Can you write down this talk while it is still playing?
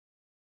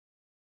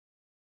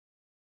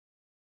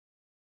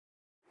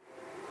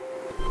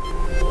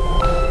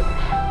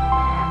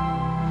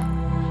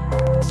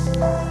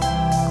The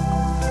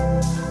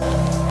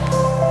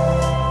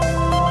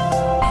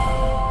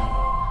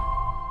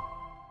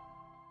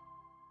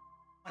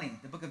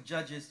book of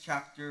Judges,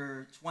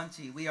 chapter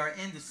 20. We are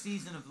in the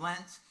season of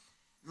Lent.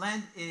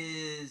 Lent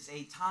is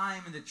a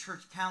time in the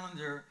church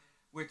calendar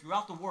where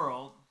throughout the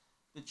world,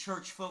 the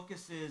church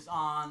focuses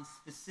on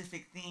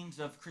specific themes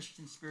of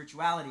Christian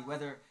spirituality,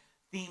 whether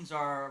themes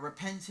are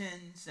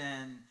repentance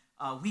and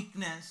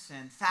weakness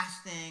and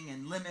fasting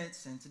and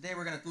limits. And today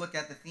we're going to look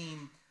at the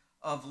theme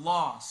of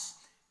loss.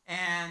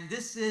 And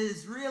this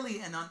is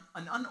really an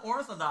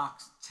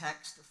unorthodox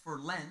text for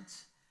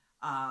Lent.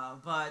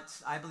 But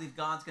I believe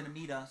God's going to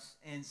meet us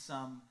in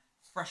some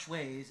fresh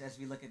ways as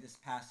we look at this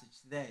passage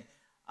today.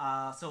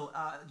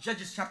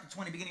 Judges chapter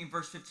 20, beginning in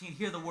verse 15,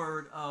 hear the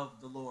word of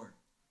the Lord.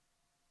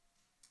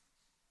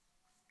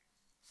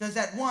 It says,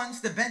 at once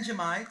the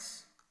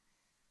Benjamites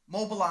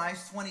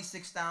mobilized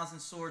 26,000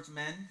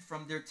 swordsmen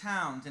from their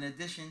towns, in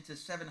addition to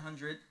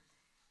 700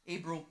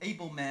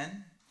 able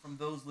men from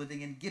those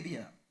living in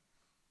Gibeah.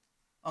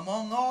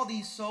 Among all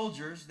these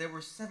soldiers, there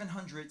were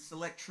 700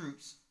 select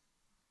troops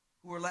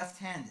who were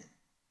left-handed,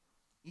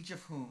 each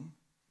of whom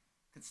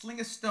could sling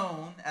a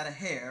stone at a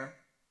hair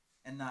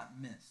and not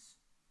miss.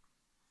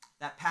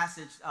 That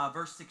passage,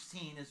 verse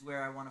 16, is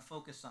where I want to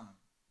focus on.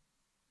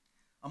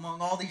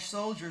 Among all these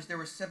soldiers, there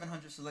were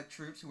 700 select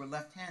troops who were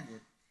left-handed,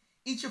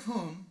 each of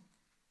whom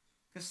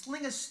could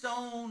sling a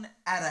stone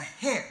at a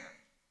hair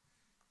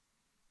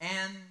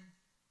and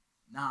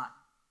not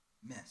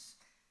miss.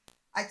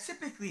 I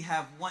typically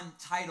have one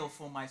title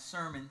for my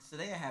sermons.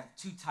 Today I have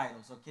two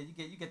titles, okay?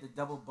 You get the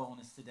double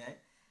bonus today.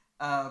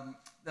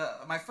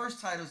 My first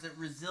title is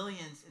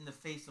Resilience in the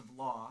Face of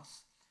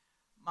Loss.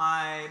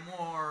 My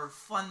more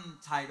fun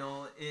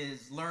title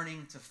is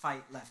Learning to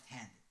Fight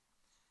Left-Handed.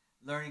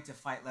 Learning to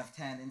fight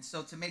left-handed. And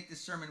so to make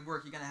this sermon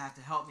work, you're going to have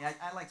to help me.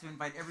 I like to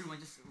invite everyone,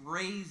 just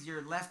raise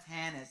your left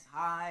hand as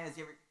high as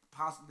you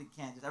possibly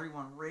can. Just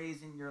everyone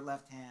raising your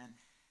left hand,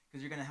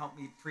 because you're going to help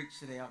me preach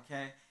today,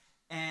 okay?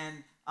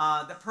 And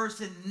the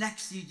person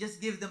next to you,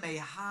 just give them a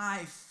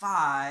high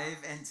five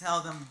and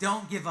tell them,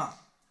 don't give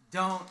up.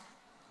 Don't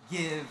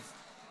give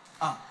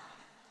up.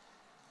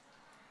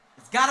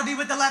 It's got to be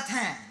with the left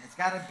hand. It's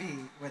got to be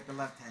with the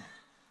left hand.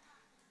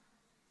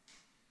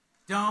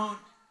 Don't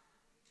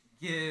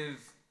give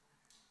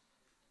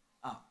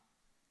up.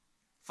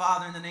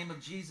 Father, in the name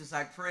of Jesus,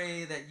 I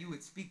pray that you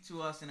would speak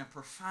to us in a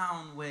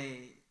profound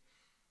way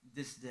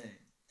this day.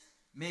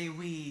 May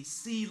we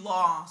see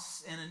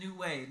loss in a new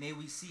way. May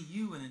we see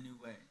you in a new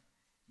way.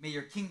 May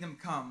your kingdom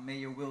come. May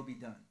your will be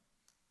done.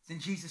 It's in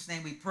Jesus'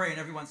 name we pray. And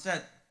everyone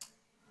said,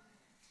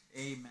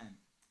 amen.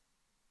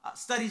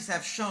 Studies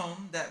have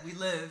shown that we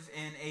live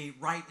in a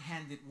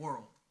right-handed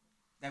world.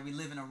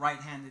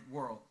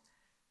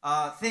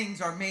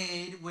 Things are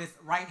made with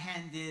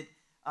right-handed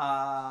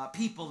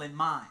people in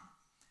mind.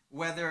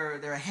 Whether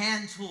they're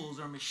hand tools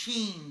or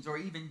machines or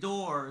even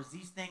doors,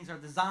 these things are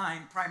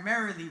designed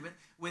primarily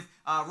with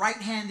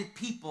right-handed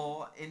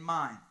people in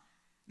mind.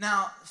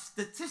 Now,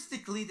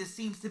 statistically, this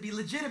seems to be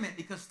legitimate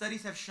because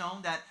studies have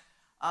shown that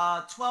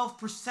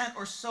 12%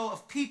 or so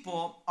of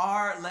people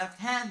are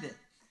left-handed.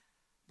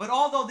 But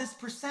although this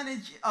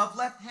percentage of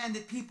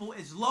left-handed people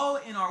is low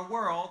in our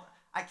world,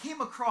 I came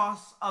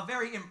across a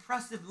very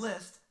impressive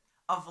list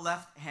of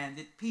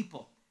left-handed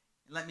people.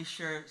 Let me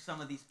share some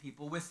of these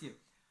people with you.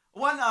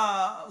 One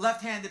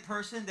left-handed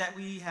person that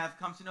we have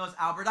come to know is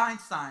Albert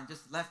Einstein,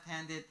 just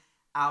left-handed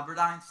Albert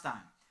Einstein.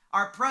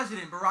 Our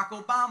president, Barack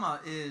Obama,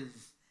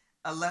 is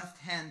a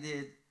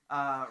left-handed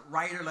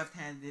writer,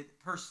 left-handed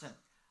person.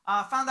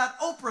 Found out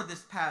Oprah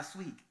this past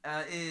week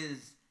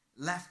is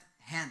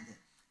left-handed.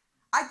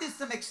 I did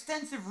some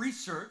extensive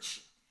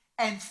research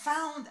and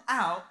found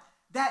out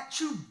that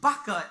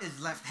Chewbacca is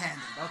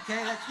left-handed,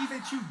 okay? That even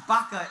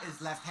Chewbacca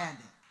is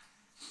left-handed.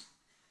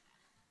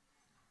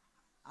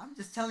 I'm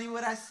just telling you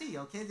what I see,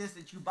 okay? This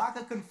is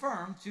Chewbacca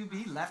confirmed to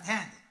be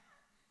left-handed.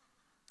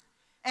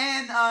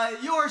 And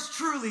yours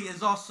truly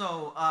is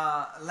also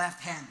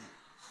left-handed.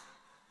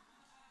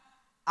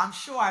 I'm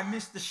sure I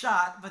missed the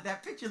shot, but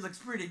that picture looks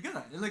pretty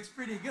good. It looks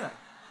pretty good.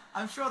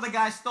 I'm sure the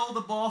guy stole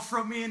the ball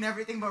from me and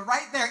everything, but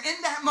right there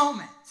in that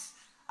moment,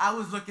 I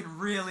was looking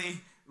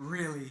really,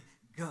 really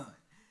good.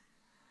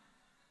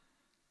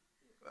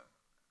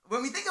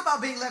 When we think about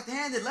being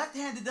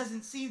left-handed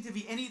doesn't seem to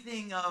be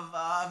anything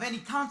of any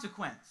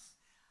consequence.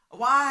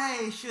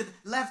 Why should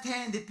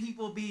left-handed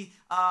people be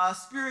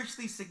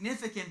spiritually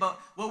significant? But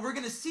what we're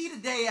going to see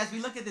today as we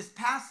look at this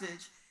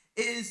passage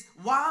is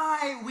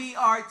why we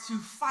are to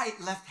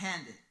fight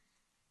left-handed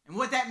and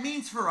what that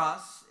means for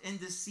us in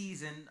this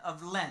season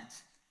of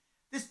Lent.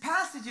 This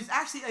passage is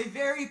actually a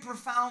very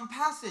profound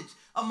passage.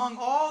 Among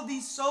all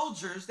these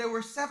soldiers, there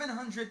were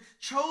 700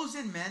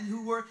 chosen men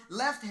who were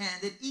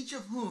left-handed, each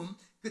of whom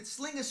could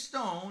sling a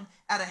stone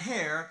at a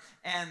hair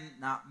and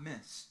not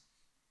miss.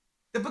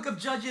 The book of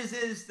Judges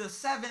is the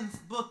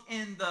seventh book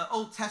in the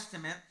Old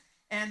Testament,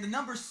 and the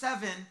number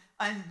 7,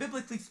 and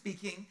biblically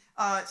speaking,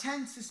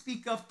 tends to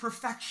speak of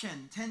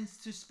perfection, tends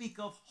to speak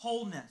of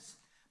wholeness.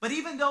 But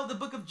even though the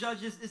book of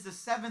Judges is the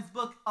seventh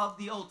book of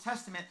the Old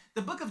Testament,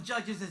 the book of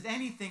Judges is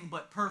anything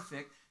but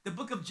perfect. The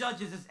book of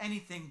Judges is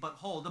anything but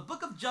whole. The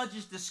book of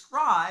Judges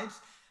describes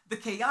the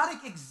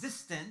chaotic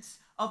existence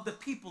of the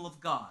people of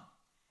God.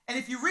 And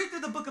if you read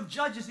through the book of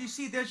Judges, you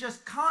see there's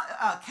just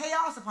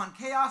chaos upon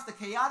chaos, the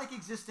chaotic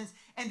existence.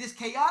 And this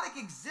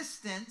chaotic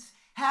existence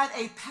had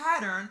a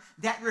pattern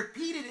that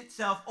repeated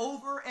itself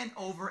over and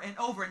over and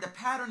over. And the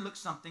pattern looked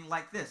something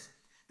like this.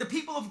 The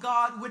people of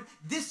God would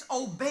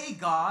disobey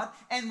God.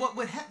 And what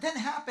would then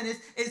happen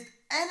is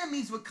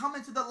enemies would come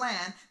into the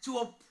land to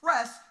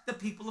oppress the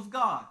people of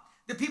God.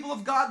 The people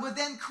of God would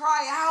then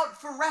cry out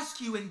for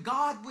rescue, and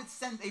God would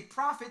send a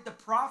prophet. The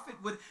prophet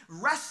would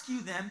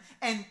rescue them,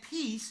 and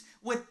peace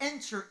would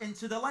enter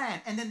into the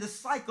land. And then the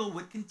cycle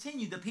would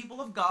continue. The people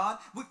of God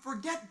would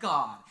forget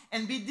God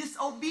and be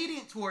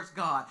disobedient towards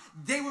God.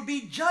 They would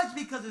be judged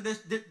because of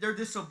their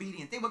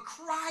disobedience. They would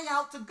cry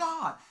out to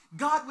God.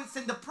 God would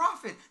send the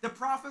prophet. The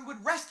prophet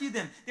would rescue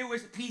them. There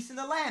was peace in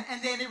the land.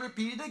 And then it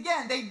repeated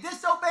again. They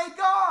disobeyed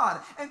God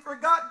and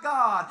forgot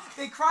God.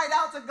 They cried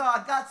out to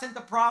God. God sent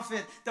the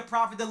prophet. The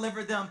prophet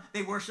delivered them.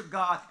 They worshiped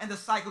God. And the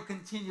cycle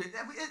continued.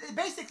 It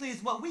basically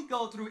is what we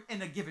go through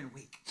in a given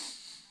week.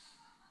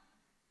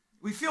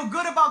 We feel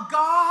good about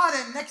God,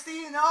 and next thing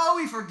you know,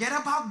 we forget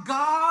about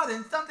God,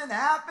 and something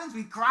happens.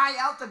 We cry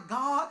out to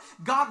God.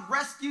 God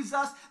rescues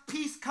us.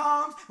 Peace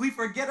comes. We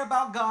forget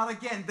about God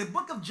again. The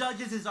book of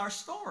Judges is our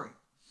story.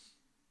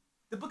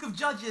 The book of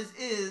Judges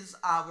is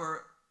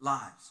our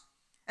lives.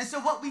 And so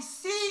what we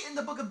see in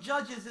the book of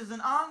Judges is an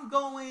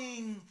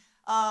ongoing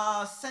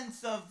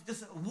sense of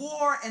just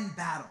war and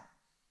battle.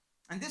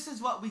 And this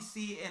is what we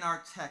see in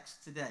our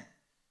text today.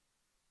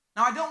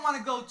 Now, I don't want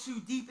to go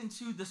too deep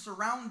into the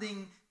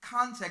surrounding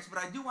context,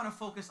 but I do want to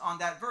focus on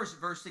that verse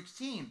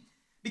 16,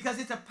 because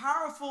it's a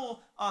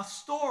powerful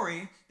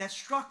story that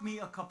struck me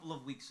a couple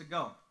of weeks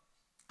ago.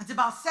 It's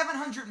about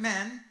 700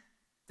 men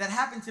that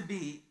happen to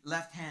be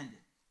left-handed.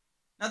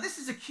 Now, this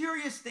is a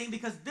curious thing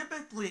because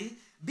biblically,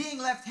 being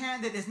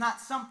left-handed is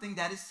not something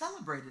that is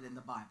celebrated in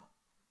the Bible.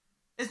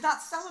 It's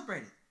not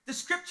celebrated. The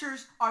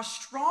scriptures are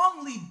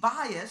strongly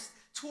biased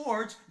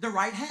towards the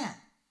right hand.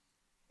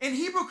 In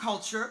Hebrew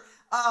culture,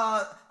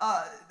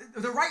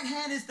 the right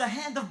hand is the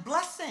hand of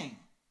blessing.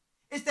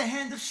 It's the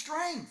hand of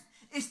strength.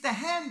 It's the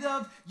hand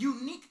of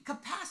unique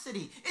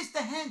capacity. It's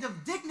the hand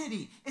of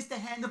dignity. It's the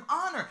hand of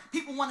honor.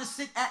 People want to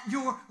sit at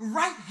your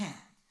right hand.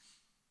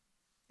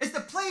 It's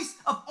the place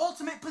of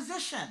ultimate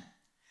position.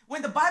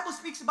 When the Bible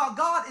speaks about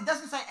God, it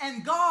doesn't say,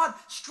 and God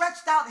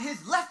stretched out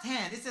his left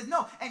hand. It says,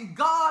 no, and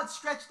God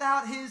stretched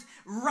out his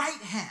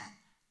right hand.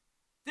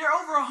 There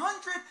are over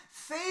 100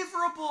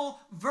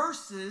 favorable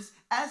verses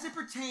as it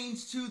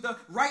pertains to the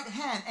right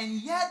hand. And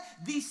yet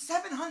these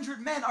 700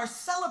 men are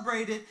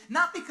celebrated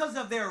not because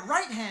of their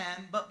right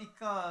hand, but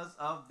because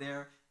of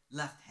their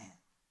left hand.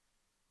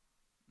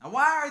 Now,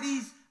 why are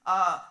these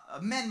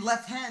men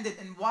left-handed,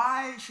 and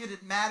why should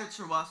it matter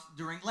to us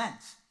during Lent?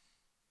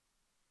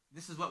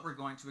 This is what we're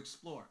going to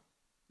explore.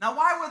 Now,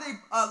 why were they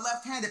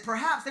left-handed?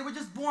 Perhaps they were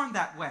just born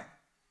that way.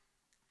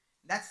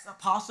 That's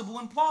possible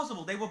and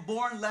plausible. They were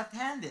born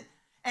left-handed.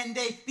 And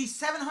these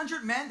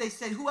 700 men, they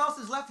said, who else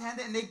is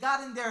left-handed? And they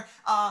got in their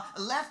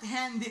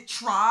left-handed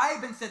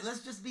tribe and said,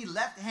 let's just be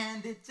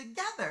left-handed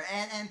together.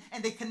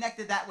 And they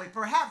connected that way.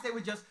 Perhaps they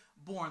were just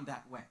born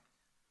that way.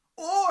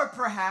 Or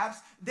perhaps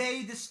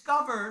they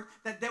discovered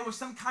that there was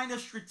some kind of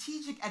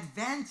strategic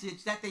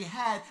advantage that they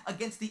had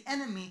against the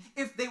enemy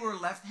if they were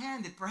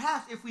left-handed.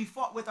 Perhaps if we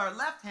fought with our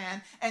left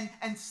hand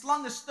and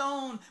slung a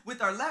stone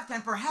with our left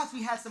hand, perhaps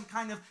we had some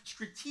kind of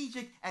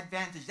strategic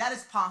advantage. That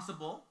is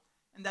possible,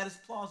 and that is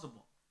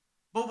plausible.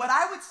 But what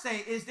I would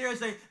say is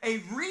there's a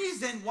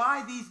reason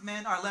why these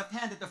men are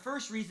left-handed. The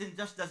first reason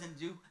just doesn't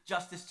do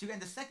justice to,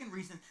 and the second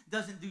reason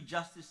doesn't do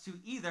justice to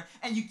either.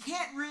 And you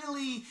can't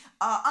really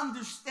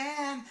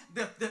understand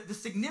the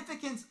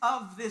significance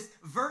of this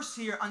verse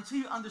here until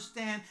you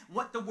understand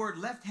what the word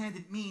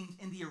left-handed means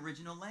in the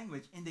original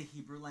language, in the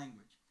Hebrew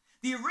language.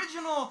 The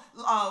original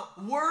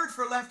word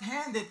for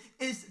left-handed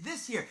is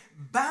this here,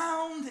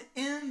 bound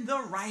in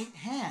the right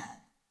hand.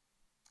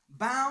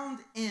 Bound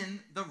in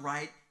the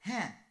right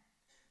hand.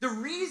 The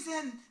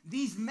reason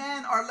these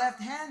men are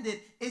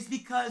left-handed is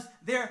because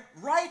their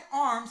right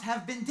arms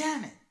have been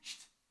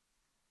damaged.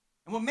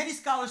 And what many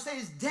scholars say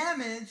is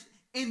damaged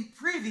in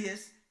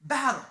previous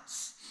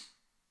battles.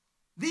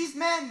 These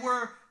men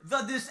were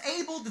the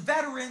disabled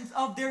veterans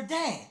of their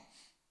day.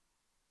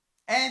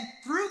 And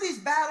through these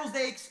battles,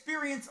 they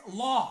experienced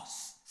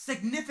loss,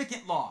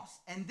 significant loss.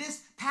 And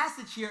this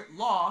passage here,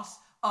 loss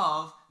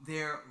of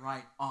their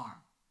right arm,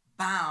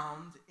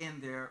 bound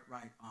in their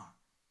right arm.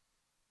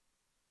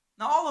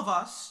 Now, all of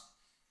us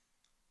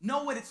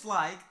know what it's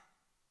like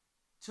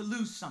to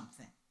lose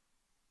something.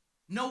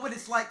 Know what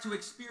it's like to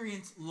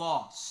experience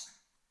loss.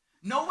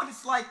 Know what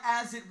it's like,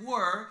 as it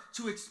were,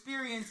 to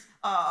experience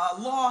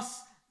loss,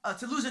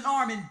 to lose an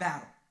arm in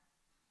battle.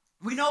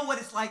 We know what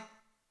it's like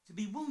to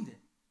be wounded.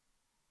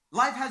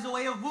 Life has a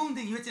way of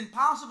wounding you. It's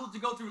impossible to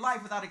go through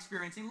life without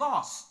experiencing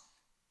loss.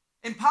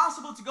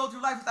 Impossible to go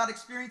through life without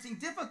experiencing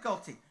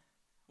difficulty.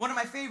 One of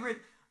my favorite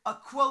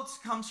quotes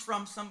comes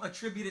from some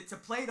attributed to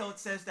Plato. It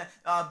says that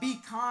be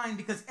kind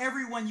because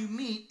everyone you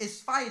meet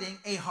is fighting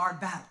a hard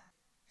battle.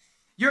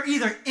 You're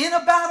either in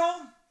a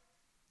battle,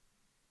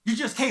 you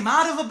just came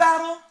out of a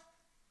battle,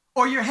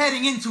 or you're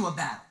heading into a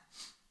battle.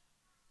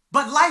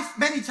 But life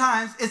many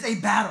times is a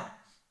battle.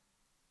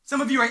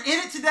 Some of you are in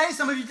it today.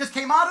 Some of you just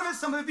came out of it.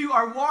 Some of you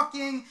are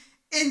walking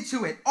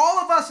into it. All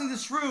of us in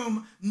this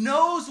room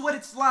knows what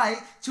it's like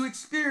to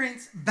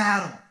experience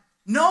battle.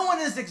 No one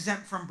is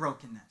exempt from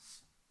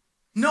brokenness.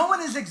 No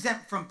one is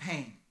exempt from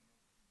pain.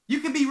 You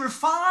can be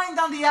refined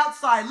on the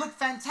outside, look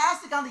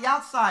fantastic on the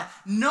outside.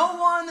 No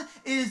one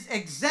is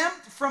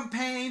exempt from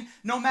pain,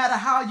 no matter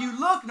how you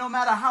look, no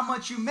matter how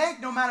much you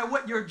make, no matter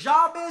what your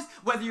job is,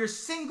 whether you're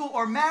single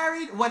or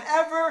married,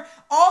 whatever.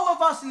 All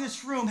of us in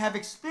this room have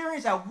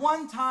experienced at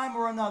one time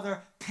or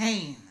another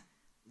pain,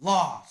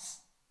 loss,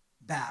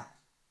 battle.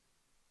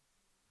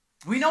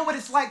 We know what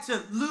it's like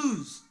to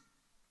lose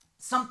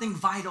something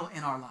vital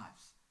in our lives.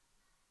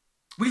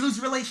 We lose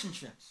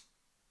relationships.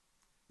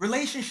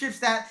 Relationships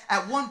that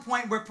at one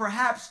point were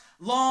perhaps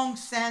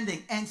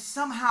long-standing, and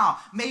somehow,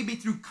 maybe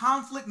through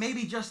conflict,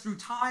 maybe just through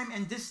time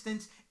and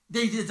distance,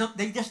 they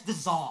just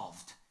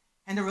dissolved.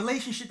 And the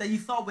relationship that you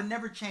thought would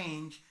never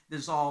change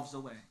dissolves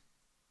away.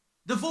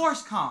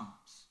 Divorce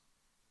comes.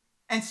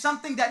 And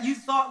something that you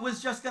thought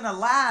was just going to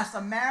last,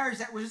 a marriage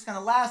that was just going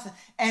to last,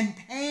 and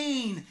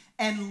pain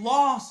and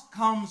loss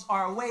comes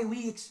our way.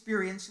 We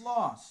experience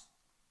loss.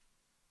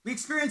 We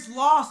experience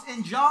loss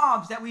in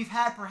jobs that we've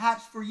had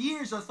perhaps for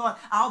years or thought,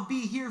 I'll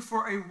be here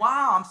for a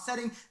while. I'm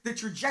setting the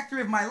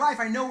trajectory of my life.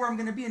 I know where I'm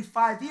going to be in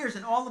 5 years.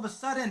 And all of a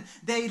sudden,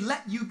 they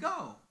let you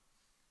go.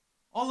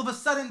 All of a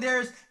sudden,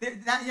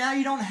 now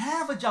you don't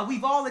have a job.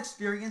 We've all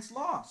experienced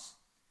loss.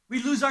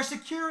 We lose our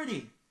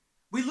security.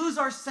 We lose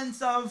our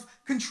sense of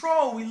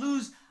control. We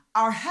lose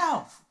our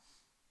health.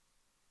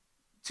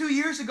 2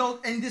 years ago,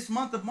 in this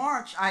month of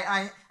March,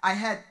 I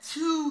had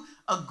two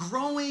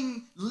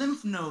growing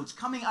lymph nodes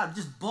coming out,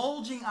 just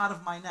bulging out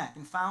of my neck,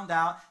 and found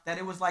out that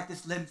it was like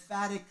this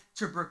lymphatic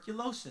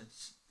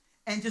tuberculosis.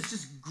 And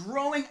just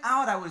growing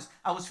out, I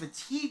was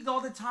fatigued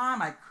all the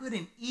time. I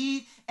couldn't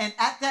eat. And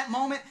at that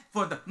moment,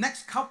 for the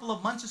next couple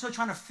of months or so,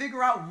 trying to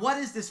figure out what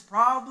is this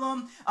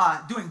problem,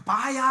 doing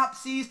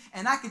biopsies,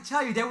 and I could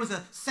tell you there was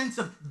a sense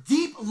of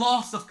deep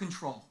loss of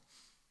control,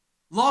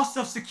 loss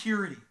of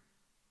security.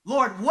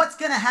 Lord, what's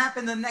going to happen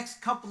in the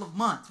next couple of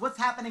months? What's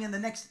happening in the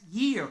next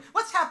year?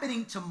 What's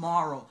happening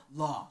tomorrow?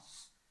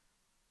 Loss.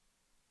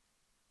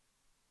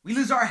 We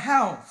lose our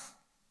health.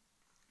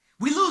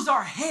 We lose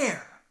our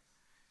hair.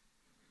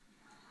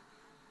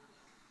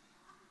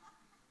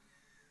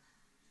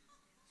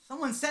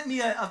 Someone sent me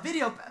a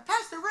video.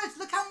 Pastor Rich,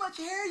 look how much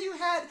hair you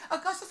had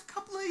just a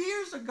couple of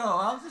years ago.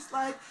 I was just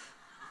like,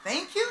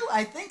 thank you.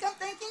 I think I'm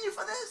thanking you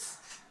for this.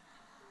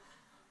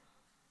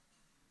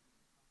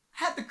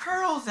 Had the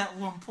curls at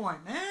one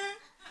point, man.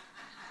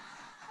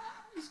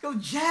 I used to go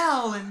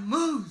gel and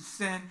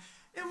mousse, and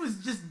it was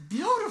just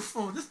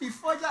beautiful. Just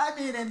before,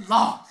 and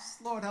loss.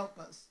 Lord help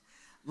us.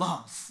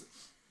 Loss.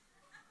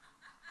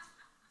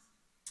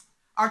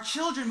 Our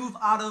children move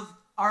out of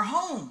our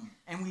home,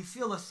 and we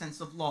feel a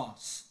sense of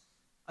loss,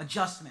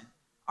 adjustment.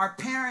 Our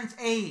parents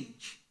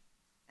age,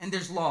 and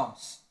there's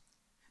loss.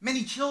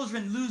 Many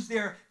children lose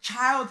their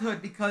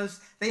childhood because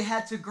they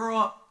had to grow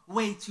up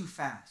way too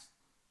fast.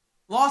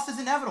 Loss is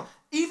inevitable.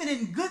 Even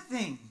in good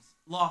things,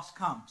 loss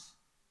comes.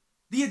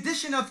 The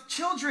addition of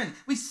children,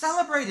 we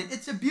celebrate it.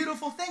 It's a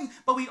beautiful thing,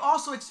 but we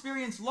also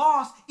experience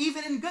loss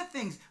even in good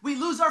things. We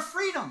lose our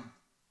freedom.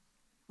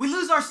 We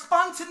lose our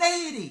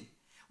spontaneity.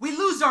 We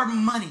lose our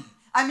money.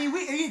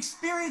 We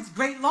experience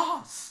great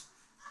loss.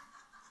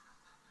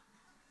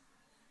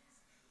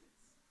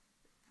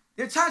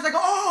 There are times I go,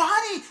 oh,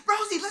 honey,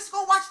 Rosie, let's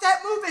go watch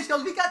that movie. She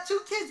goes, we got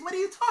 2 kids. What are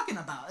you talking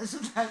about?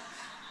 It's like,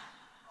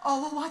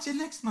 oh, we'll watch it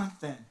next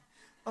month then.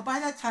 But by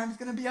that time, it's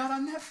going to be out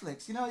on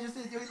Netflix.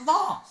 Just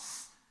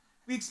loss.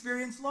 We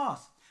experience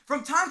loss.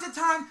 From time to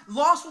time,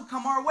 loss will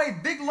come our way.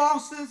 Big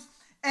losses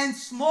and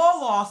small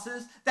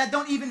losses that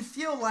don't even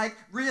feel like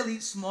really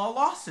small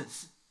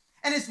losses.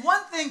 And it's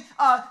one thing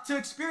to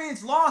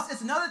experience loss.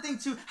 It's another thing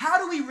to how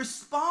do we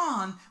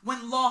respond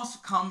when loss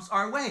comes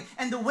our way?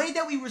 And the way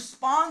that we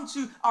respond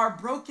to our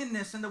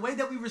brokenness and the way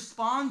that we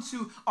respond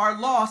to our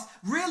loss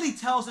really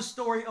tells the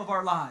story of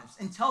our lives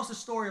and tells the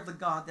story of the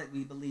God that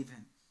we believe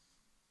in.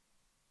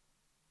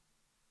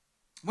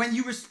 When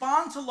you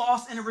respond to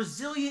loss in a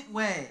resilient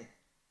way,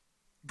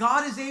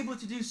 God is able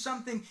to do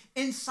something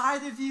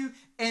inside of you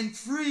and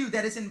through you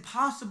that is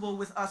impossible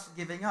with us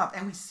giving up.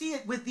 And we see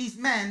it with these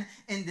men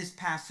in this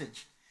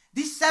passage.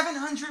 These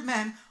 700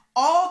 men,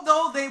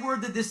 although they were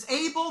the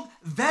disabled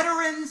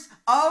veterans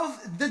of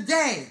the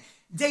day,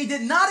 they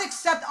did not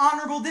accept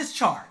honorable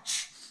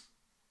discharge.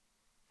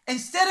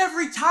 Instead of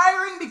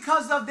retiring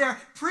because of their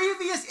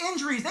previous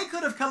injuries, they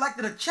could have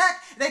collected a check,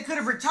 they could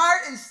have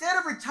retired. Instead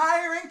of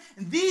retiring,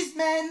 these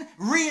men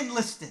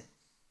re-enlisted.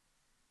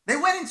 They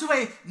went into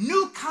a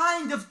new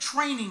kind of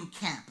training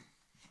camp.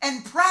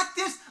 and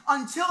practice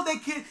until they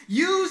could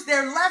use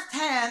their left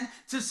hand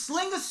to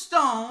sling a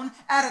stone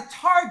at a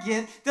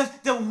target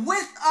the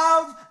width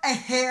of a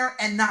hair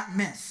and not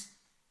miss.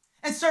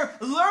 And so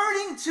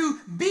learning to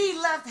be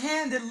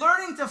left-handed,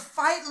 learning to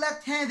fight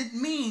left-handed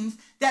means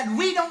that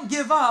we don't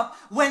give up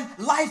when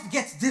life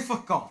gets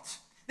difficult.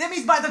 That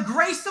means by the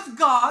grace of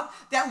God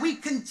that we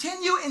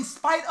continue in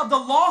spite of the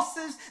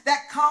losses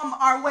that come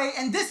our way.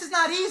 And this is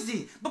not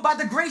easy, but by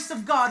the grace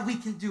of God, we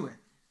can do it.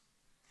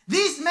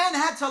 These men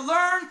had to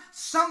learn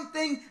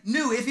something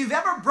new. If you've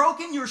ever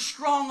broken your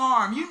strong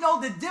arm, you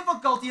know the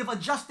difficulty of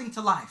adjusting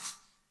to life.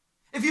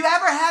 If you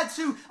ever had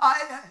to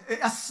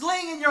a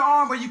sling in your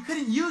arm where you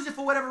couldn't use it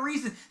for whatever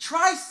reason,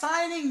 try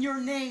signing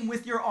your name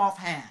with your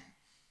offhand.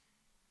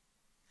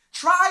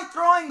 Try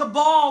throwing the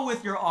ball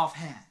with your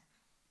offhand.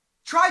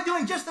 Try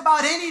doing just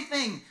about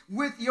anything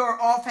with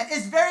your offhand.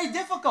 It's very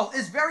difficult.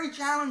 It's very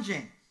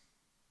challenging.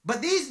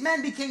 But these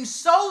men became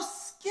so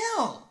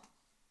skilled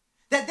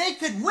that they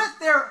could, with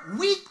their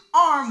weak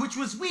arm, which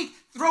was weak,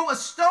 throw a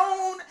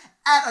stone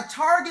at a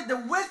target the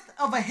width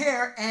of a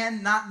hair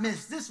and not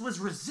miss. This was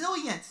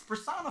resilience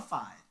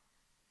personified.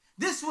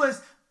 This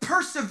was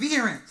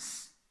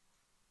perseverance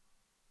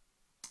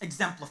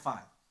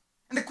exemplified.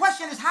 And the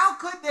question is, how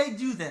could they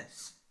do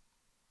this?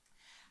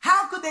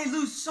 How could they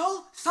lose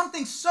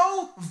something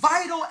so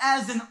vital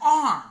as an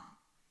arm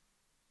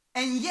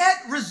and yet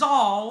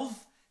resolve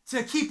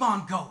to keep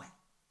on going?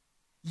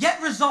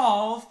 Yet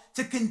resolve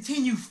to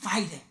continue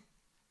fighting?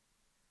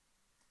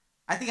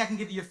 I think I can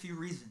give you a few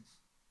reasons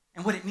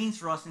and what it means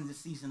for us in this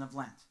season of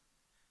Lent.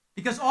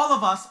 Because all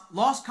of us,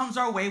 loss comes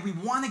our way, we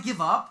want to give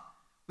up.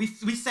 We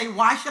say,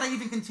 why should I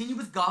even continue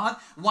with God?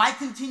 Why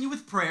continue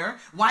with prayer?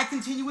 Why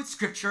continue with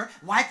scripture?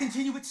 Why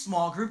continue with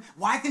small group?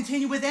 Why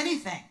continue with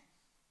anything?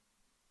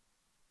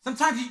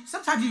 Sometimes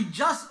you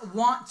just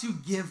want to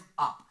give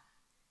up.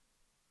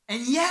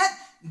 And yet,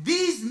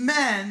 these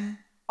men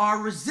are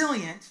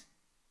resilient,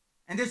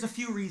 and there's a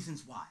few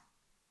reasons why.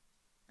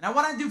 And I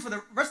want to do for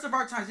the rest of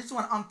our time, I just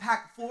want to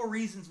unpack 4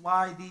 reasons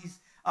why these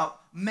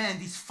men,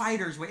 these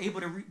fighters, were able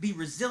to be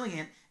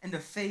resilient in the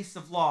face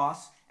of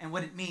loss and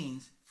what it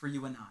means for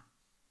you and I.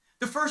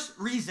 The first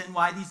reason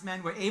why these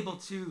men were able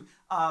to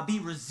be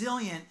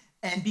resilient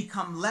and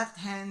become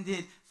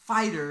left-handed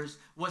fighters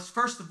was,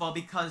 first of all,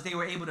 because they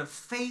were able to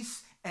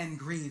face and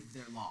grieve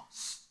their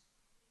loss.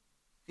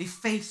 They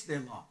faced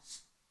their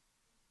loss.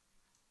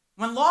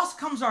 When loss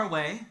comes our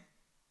way,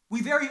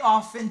 we very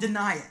often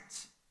deny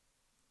it.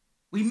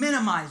 We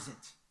minimize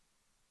it.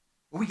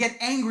 Or we get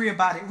angry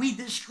about it. We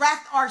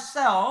distract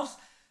ourselves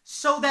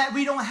so that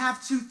we don't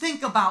have to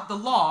think about the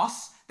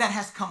loss that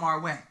has come our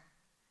way.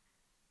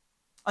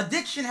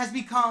 Addiction has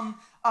become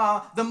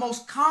the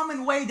most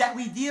common way that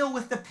we deal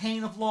with the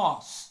pain of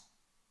loss.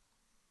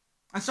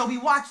 And so we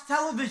watch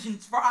television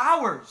for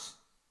hours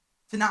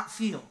to not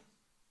feel.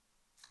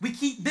 We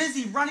keep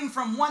busy running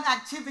from one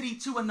activity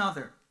to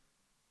another.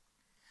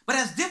 But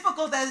as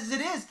difficult as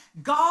it is,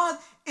 God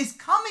is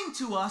coming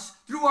to us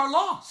through our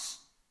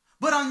loss.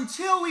 But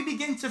until we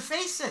begin to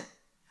face it,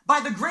 by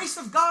the grace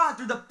of God,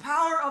 through the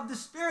power of the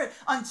Spirit,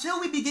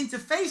 until we begin to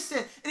face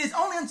it, it is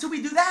only until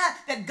we do that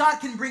that God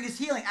can bring his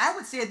healing. I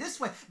would say it this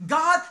way.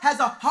 God has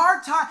a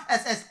hard time,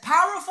 as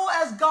powerful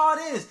as God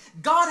is,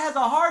 God has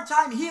a hard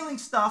time healing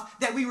stuff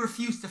that we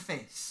refuse to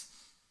face.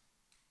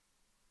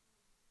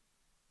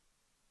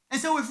 And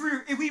so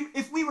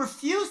if we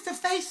refuse to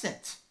face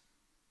it,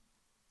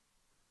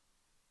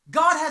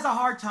 God has a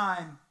hard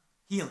time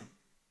healing.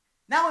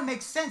 Now it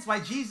makes sense why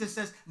Jesus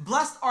says,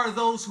 blessed are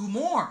those who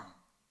mourn,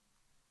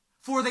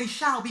 for they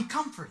shall be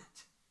comforted.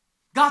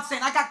 God's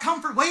saying, I got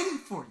comfort waiting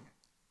for you.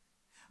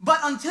 But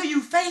until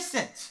you face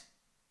it,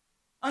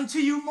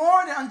 until you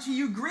mourn it, until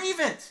you grieve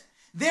it,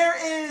 there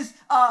is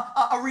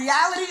a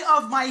reality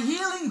of my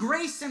healing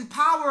grace and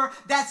power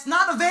that's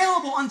not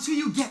available until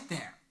you get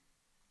there.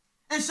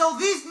 And so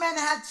these men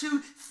had to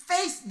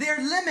face their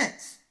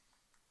limits.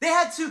 They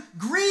had to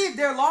grieve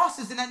their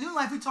losses. And at New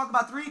Life, we talk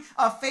about 3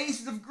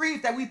 phases of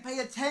grief, that we pay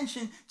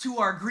attention to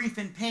our grief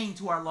and pain,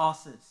 to our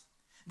losses.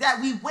 That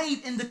we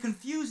wait in the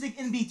confusing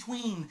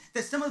in-between.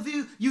 That some of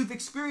you've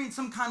experienced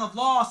some kind of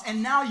loss,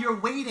 and now you're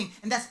waiting.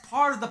 And that's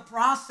part of the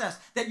process,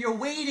 that you're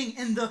waiting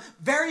in the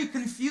very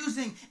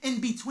confusing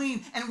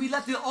in-between. And we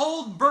let the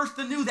old birth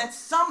the new, that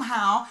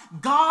somehow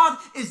God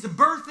is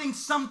birthing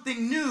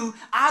something new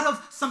out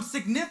of some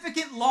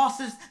significant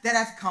losses that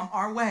have come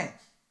our way.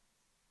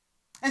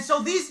 And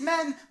so these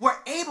men were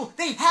able,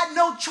 they had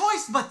no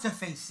choice but to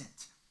face it.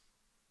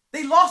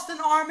 They lost an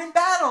arm in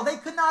battle. They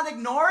could not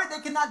ignore it. They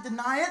could not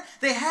deny it.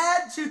 They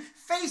had to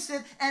face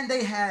it, and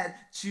they had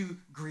to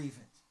grieve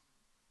it.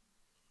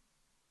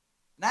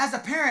 Now, as a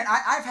parent,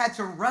 I've had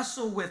to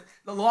wrestle with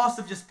the loss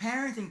of just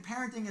parenting.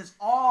 Parenting is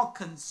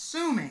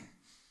all-consuming.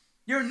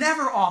 You're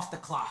never off the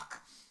clock.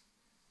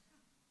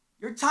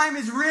 Your time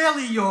is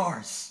really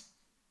yours.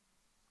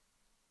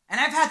 And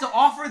I've had to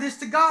offer this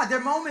to God. There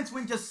are moments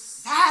when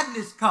just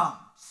sadness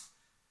comes.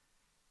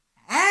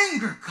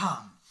 Anger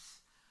comes.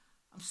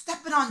 I'm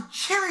stepping on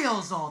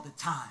Cheerios all the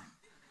time.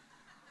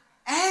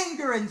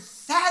 anger and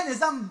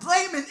sadness. I'm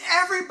blaming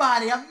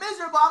everybody. I'm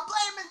miserable. I'm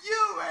blaming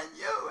you and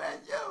you and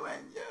you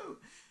and you.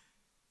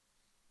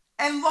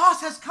 And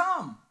loss has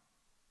come.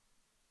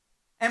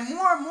 And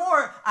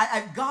more,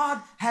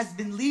 God has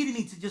been leading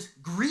me to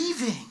just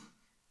grieving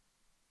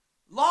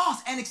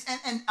loss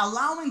and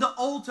allowing the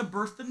old to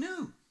birth the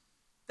new.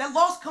 That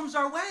loss comes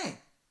our way.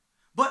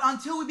 But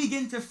until we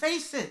begin to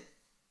face it,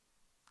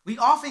 we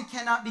often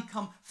cannot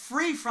become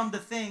free from the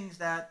things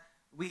that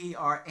we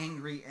are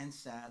angry and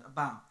sad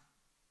about.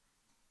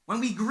 When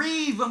we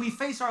grieve, when we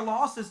face our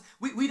losses,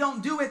 we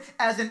don't do it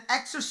as an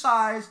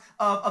exercise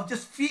of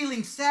just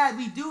feeling sad.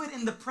 We do it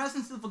in the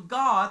presence of a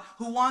God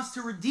who wants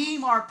to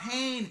redeem our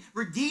pain,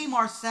 redeem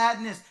our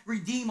sadness,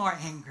 redeem our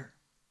anger.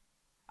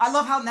 I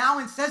love how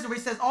Nouwen says it, where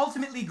he says,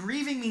 ultimately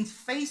grieving means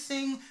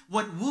facing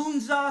what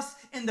wounds us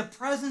in the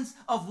presence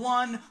of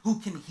one who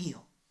can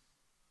heal.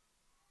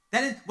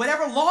 That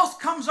whatever loss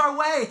comes our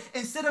way,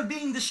 instead of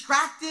being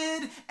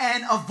distracted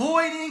and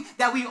avoiding,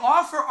 that we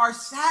offer our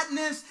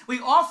sadness,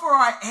 we offer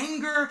our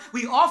anger,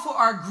 we offer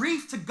our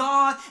grief to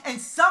God, and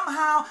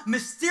somehow,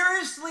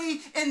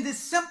 mysteriously, in this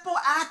simple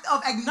act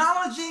of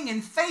acknowledging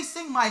and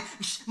facing my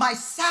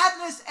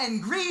sadness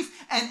and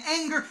grief and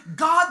anger,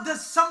 God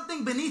does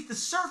something beneath the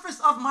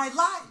surface of my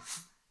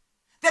life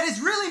that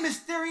is really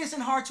mysterious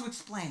and hard to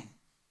explain.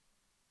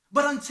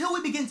 But until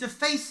we begin to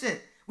face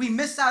it, we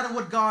miss out on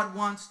what God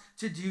wants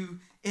to do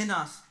in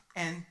us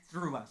and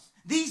through us.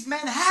 These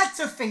men had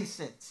to face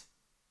it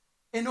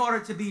in order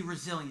to be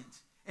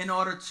resilient, in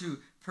order to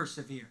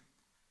persevere.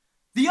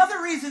 The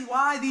other reason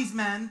why these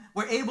men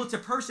were able to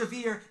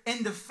persevere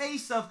in the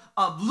face of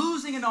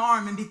losing an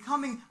arm and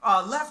becoming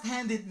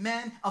left-handed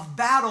men of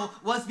battle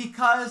was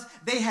because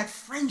they had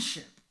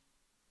friendship.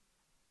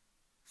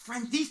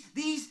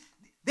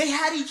 They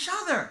had each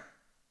other.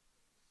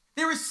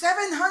 There were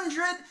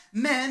 700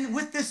 men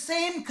with the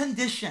same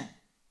condition.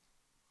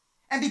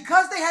 And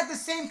because they had the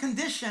same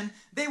condition,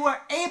 they were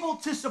able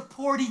to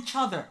support each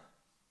other.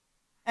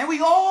 And we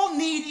all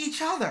need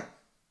each other.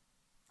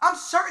 I'm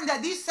certain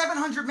that these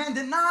 700 men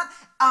did not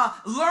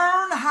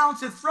learn how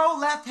to throw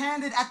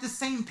left-handed at the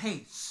same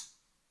pace.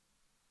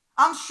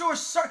 I'm sure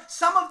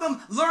some of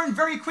them learned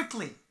very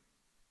quickly.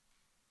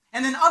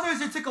 And then others,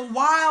 it took a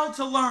while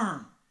to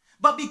learn.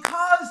 But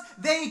because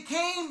they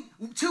came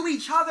to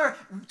each other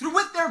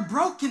with their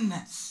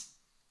brokenness,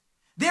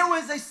 there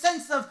was a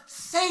sense of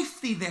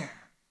safety there.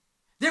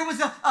 There was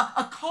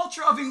a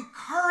culture of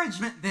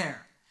encouragement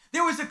there.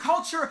 There was a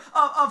culture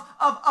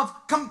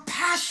of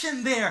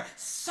compassion there,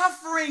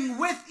 suffering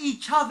with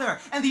each other.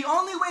 And the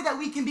only way that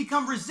we can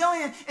become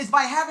resilient is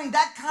by having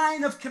that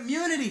kind of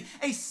community,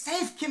 a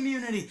safe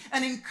community,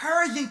 an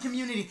encouraging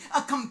community,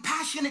 a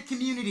compassionate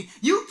community.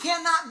 You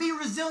cannot be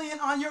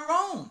resilient on your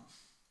own.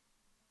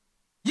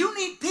 You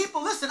need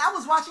people. Listen, I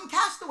was watching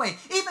Castaway.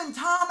 Even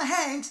Tom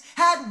Hanks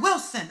had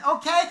Wilson,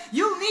 okay?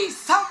 You need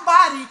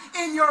somebody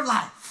in your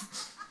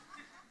life.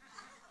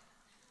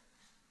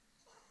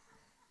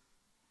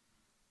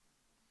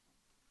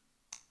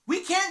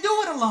 We can't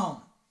do it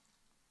alone.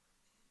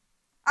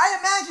 I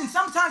imagine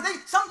sometimes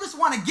some just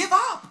want to give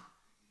up.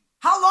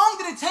 How long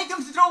did it take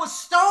them to throw a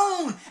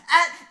stone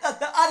at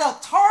a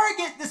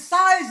target the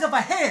size of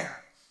a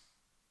hair?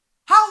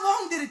 How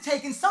long did it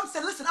take? And some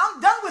said, listen,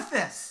 I'm done with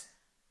this.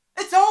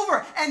 It's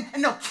over. And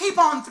no, keep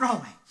on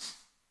throwing.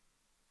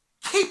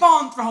 Keep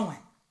on throwing.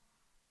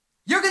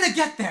 You're going to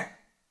get there.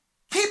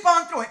 Keep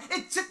on throwing.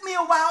 It took me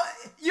a while.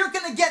 You're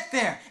going to get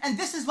there. And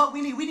this is what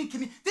we need. We need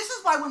community. This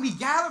is why when we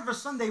gather for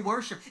Sunday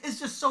worship, it's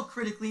just so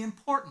critically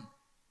important.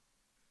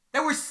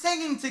 That we're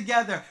singing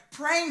together,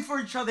 praying for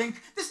each other. And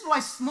this is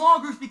why small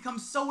groups become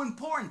so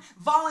important.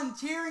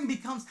 Volunteering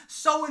becomes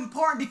so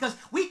important because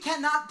we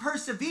cannot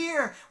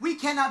persevere. We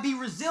cannot be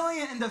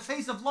resilient in the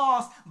face of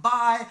loss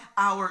by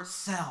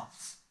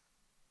ourselves.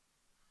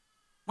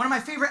 One of my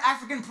favorite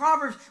African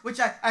proverbs, which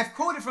I've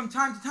quoted from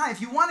time to time, if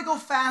you want to go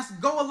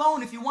fast, go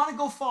alone. If you want to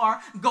go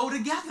far, go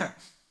together.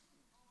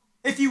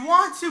 If you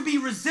want to be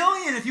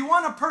resilient, if you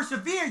want to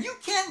persevere, you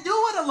can't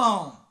do it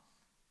alone.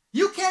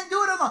 You can't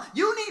do it alone.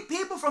 You need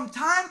people from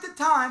time to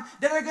time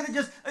that are going to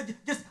just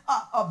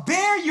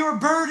bear your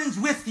burdens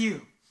with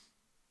you.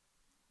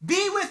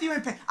 Be with you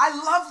in pain. I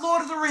love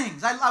Lord of the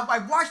Rings.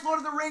 I watched Lord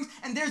of the Rings,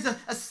 and there's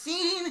a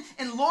scene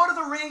in Lord of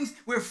the Rings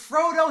where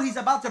Frodo, he's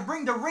about to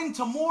bring the ring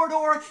to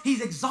Mordor.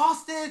 He's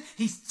exhausted.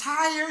 He's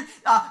tired.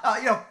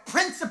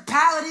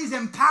 Principalities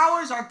and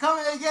powers are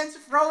coming against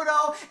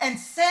Frodo, and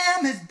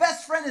Sam, his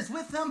best friend, is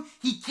with him.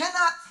 He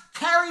cannot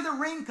carry the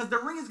ring because the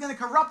ring is going to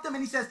corrupt him,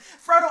 and he says,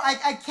 Frodo,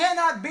 I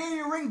cannot bear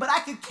your ring, but I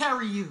can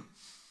carry you.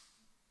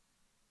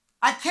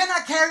 I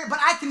cannot carry it, but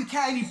I can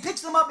carry it. And he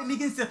picks him up and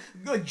begins to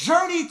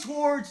journey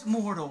towards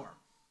Mordor.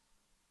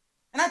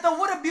 And I thought,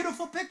 what a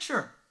beautiful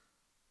picture.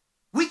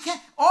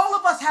 All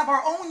of us have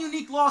our own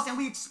unique loss, and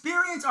we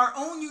experience our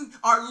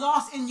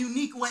loss in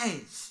unique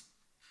ways.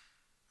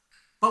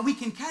 But we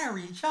can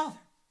carry each other.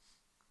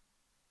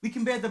 We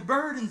can bear the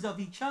burdens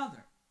of each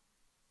other.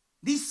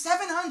 These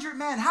 700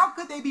 men, how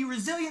could they be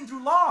resilient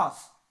through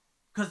loss?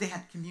 Because they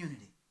had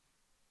community.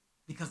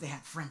 Because they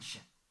had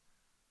friendship.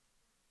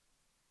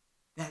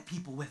 They had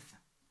people with them.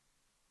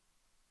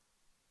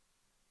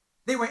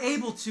 They were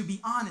able to be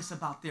honest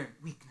about their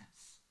weakness.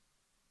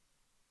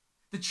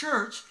 The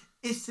church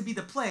is to be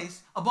the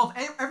place above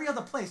every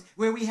other place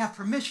where we have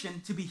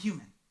permission to be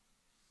human,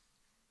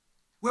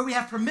 where we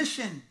have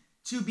permission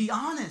to be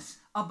honest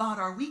about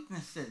our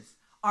weaknesses,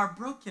 our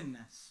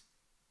brokenness,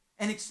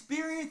 and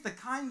experience the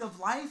kind of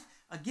life,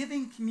 a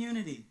giving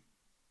community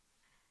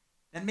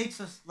that makes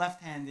us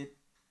left-handed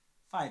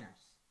fighters.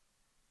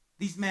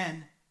 These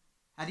men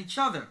had each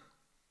other.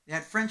 They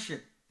had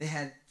friendship. They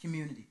had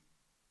community.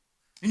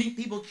 You need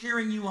people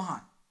cheering you on.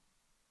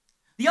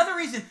 The other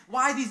reason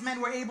why these men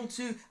were able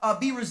to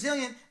be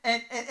resilient,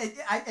 and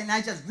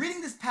I just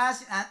reading this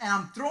passage, and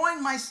I'm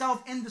throwing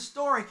myself in the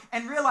story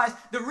and realize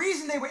the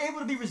reason they were able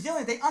to be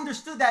resilient, they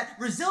understood that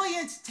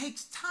resilience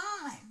takes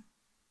time.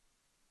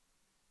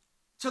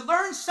 To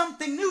learn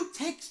something new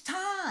takes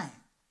time.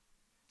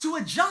 To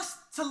adjust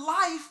to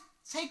life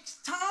takes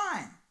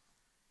time.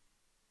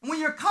 When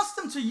you're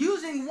accustomed to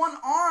using one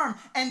arm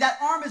and that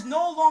arm is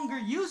no longer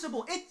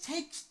usable, it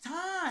takes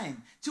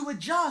time to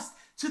adjust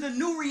to the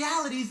new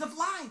realities of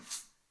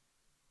life.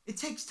 It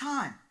takes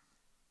time.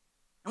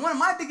 And one of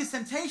my biggest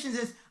temptations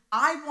is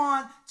I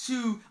want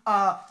to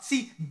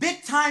see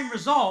big time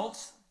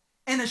results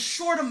in a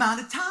short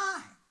amount of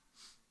time.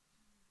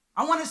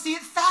 I want to see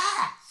it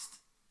fast.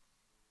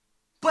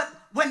 But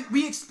when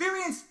we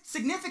experience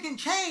significant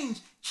change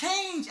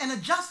and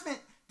adjustment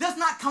does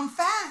not come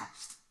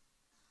fast.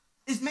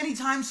 Is many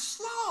times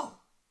slow.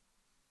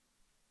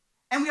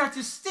 And we are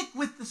to stick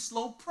with the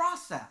slow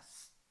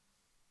process.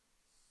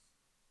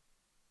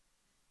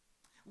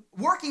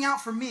 Working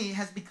out for me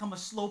has become a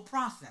slow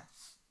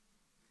process.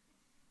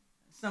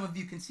 Some of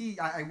you can see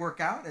I work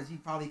out, as you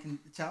probably can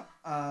tell.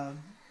 I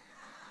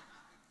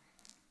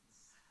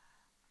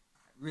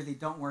really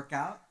don't work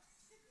out.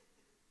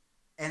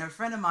 And a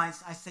friend of mine,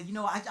 I said,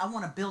 I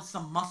want to build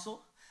some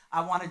muscle. I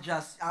want to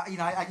just,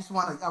 I just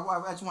want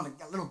to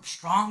get a little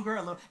stronger,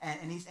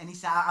 and he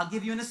said, I'll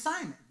give you an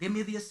assignment. Give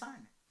me the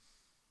assignment.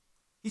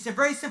 He said,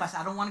 very simple. I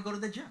said, I don't want to go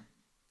to the gym.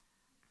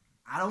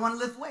 I don't want to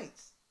lift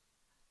weights.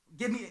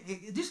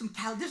 Do some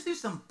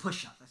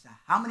push-ups. I said,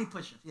 how many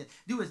push-ups? Yeah,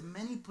 do as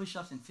many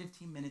push-ups in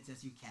 15 minutes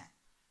as you can.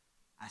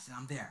 I said,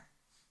 I'm there.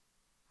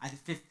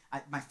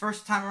 My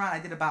first time around, I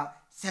did about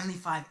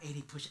 75,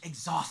 80 push-ups,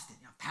 exhausted,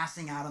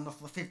 passing out on the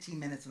floor, 15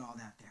 minutes and all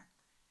that there.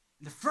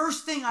 The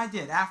first thing I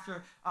did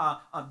after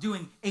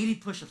doing 80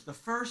 push-ups, the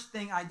first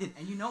thing I did,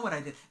 and you know what I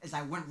did, is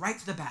I went right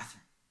to the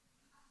bathroom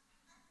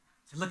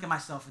to look at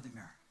myself in the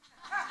mirror.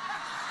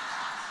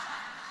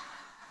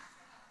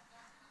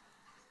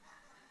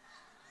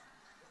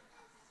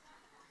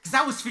 Because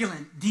I was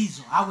feeling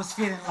diesel. I was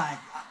feeling like,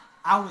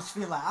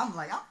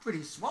 I'm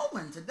pretty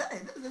swollen today.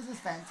 This is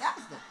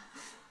fantastic.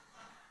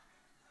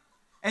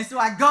 And so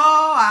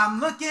I'm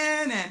looking,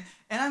 and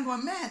I'm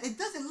going, man, it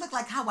doesn't look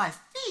like how I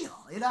feel.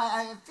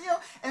 I feel,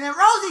 and then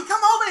Rosie,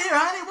 come over here,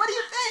 honey. What do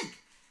you think?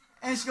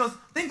 And she goes,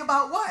 think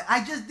about what?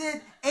 I just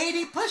did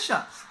 80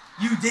 push-ups.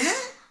 You did?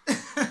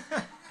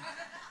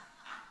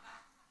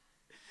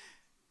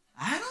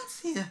 I don't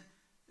see you.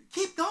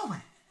 Keep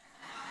going.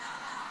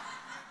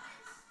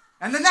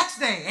 And the next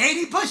day,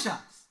 80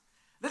 push-ups.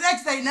 The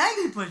next day,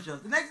 90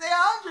 push-ups. The next day,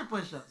 100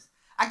 push-ups.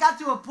 I got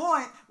to a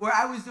point where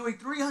I was doing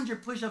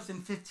 300 push-ups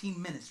in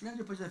 15 minutes.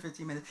 300 push-ups in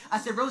 15 minutes. I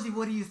said, Rosie,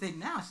 what do you think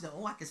now? She said,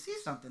 I can see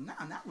something now.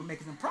 Now we're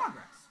making some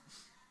progress.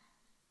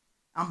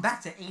 I'm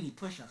back to 80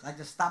 push-ups. I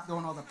just stopped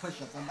doing all the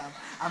push-ups.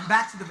 I'm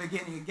back to the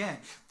beginning again.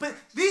 But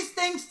these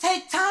things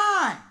take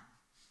time.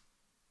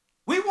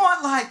 We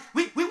want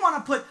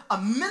to put a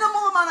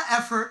minimal amount of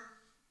effort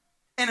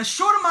in a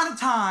short amount of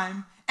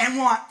time and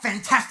want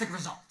fantastic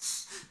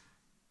results.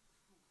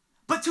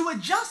 But to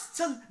adjust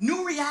to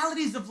new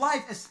realities of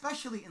life,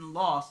 especially in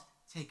loss,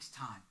 takes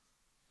time.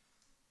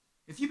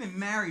 If you've been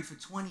married for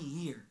 20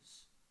 years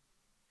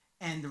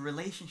and the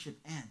relationship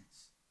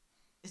ends,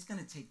 it's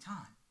going to take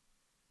time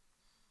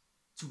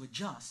to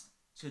adjust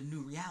to a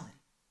new reality.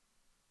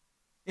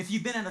 If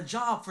you've been at a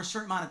job for a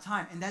certain amount of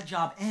time and that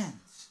job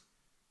ends,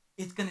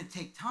 it's going to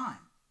take time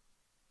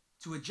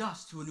to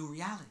adjust to a new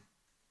reality.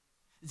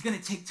 It's going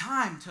to take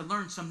time to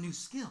learn some new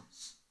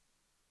skills.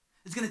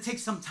 It's going to take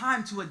some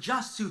time to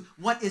adjust to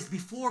what is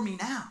before me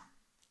now.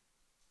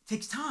 It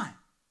takes time.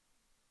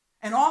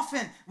 And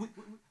often,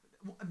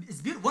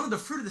 it's beautiful. One of the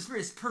fruit of the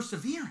Spirit is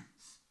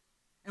perseverance.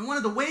 And one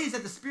of the ways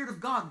that the Spirit of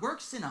God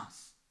works in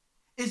us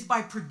is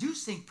by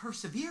producing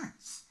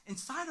perseverance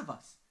inside of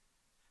us.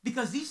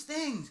 Because these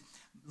things,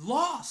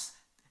 loss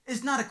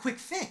is not a quick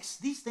fix.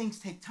 These things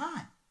take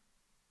time.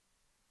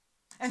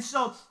 And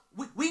so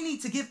we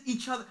need to give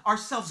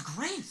ourselves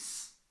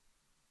grace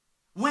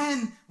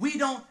when we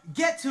don't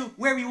get to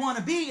where we want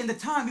to be in the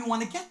time we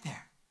want to get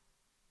there.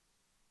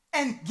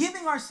 And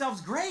giving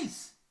ourselves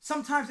grace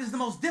sometimes is the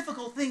most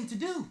difficult thing to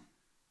do.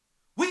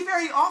 We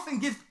very often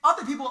give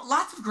other people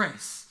lots of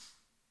grace.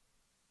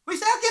 We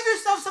say, give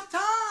yourself some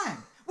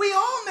time. We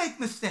all make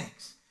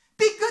mistakes.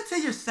 Be good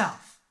to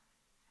yourself.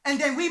 And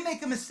then we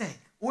make a mistake,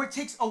 or it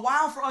takes a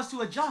while for us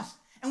to adjust,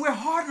 and we're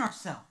hard on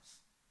ourselves.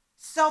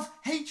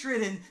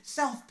 self-hatred and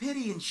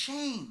self-pity and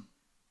shame.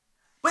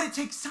 But it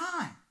takes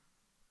time.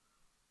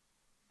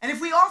 And if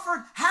we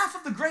offered half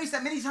of the grace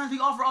that many times we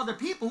offer other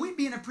people, we'd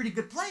be in a pretty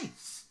good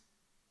place.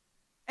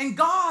 And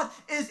God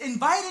is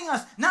inviting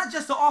us not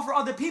just to offer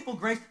other people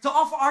grace, to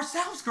offer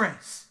ourselves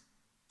grace.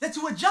 That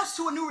to adjust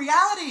to a new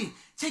reality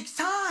takes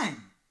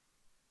time.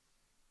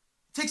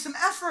 It takes some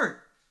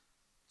effort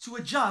to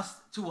adjust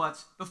to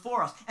what's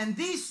before us. And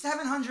these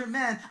 700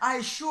 men, I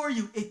assure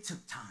you, it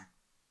took time.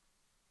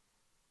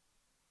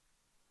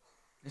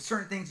 There's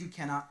certain things you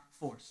cannot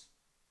force.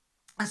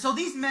 And so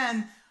these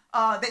men,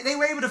 they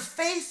were able to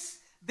face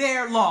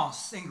their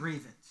loss and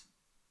grievance.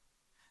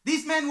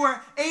 These men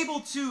were able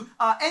to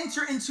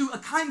enter into a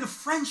kind of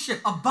friendship,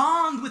 a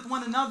bond with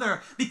one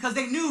another, because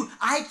they knew,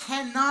 I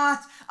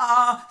cannot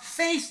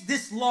face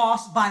this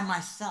loss by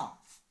myself.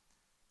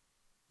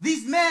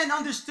 These men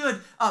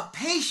understood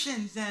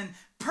patience and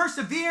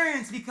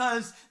perseverance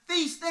because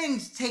these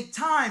things take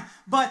time.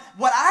 But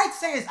what I'd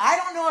say is, I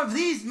don't know if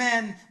these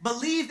men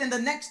believed in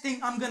the next thing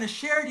I'm going to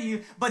share to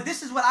you, but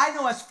this is what I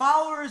know as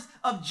followers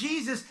of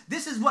Jesus.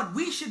 This is what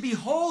we should be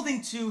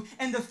holding to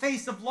in the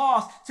face of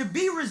loss. To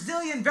be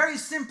resilient very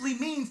simply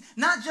means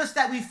not just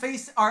that we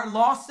face our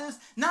losses,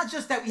 not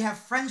just that we have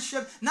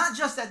friendship, not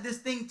just that this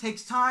thing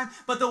takes time,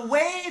 but the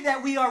way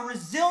that we are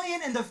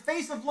resilient in the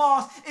face of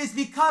loss is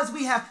because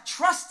we have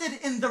trusted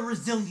in the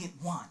resilient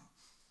one.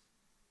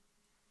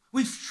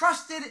 We've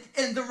trusted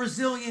in the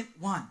resilient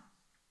one.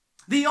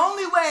 The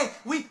only way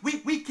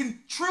we can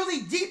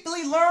truly,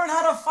 deeply learn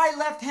how to fight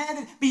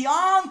left-handed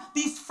beyond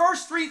these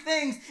first three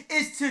things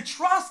is to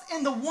trust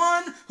in the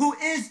one who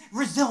is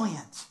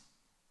resilient.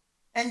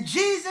 And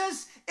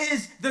Jesus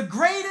is the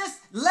greatest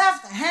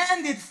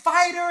left-handed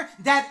fighter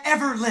that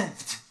ever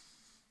lived.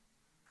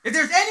 If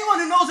there's anyone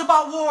who knows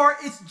about war,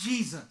 it's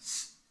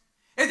Jesus.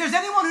 If there's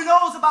anyone who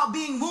knows about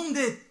being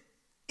wounded,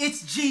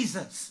 it's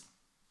Jesus.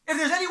 If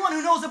there's anyone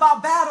who knows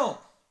about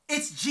battle,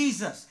 it's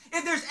Jesus.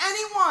 If there's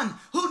anyone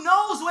who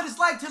knows what it's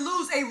like to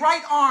lose a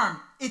right arm,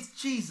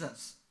 it's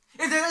Jesus.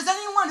 If there's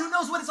anyone who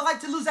knows what it's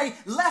like to lose a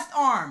left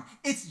arm,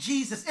 it's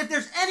Jesus. If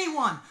there's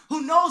anyone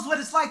who knows what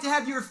it's like to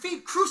have your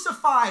feet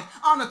crucified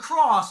on a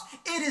cross,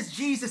 it is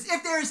Jesus.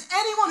 If there is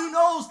anyone who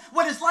knows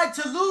what it's like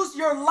to lose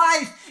your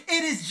life,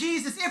 it is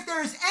Jesus. If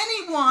there is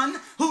anyone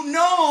who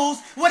knows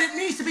what it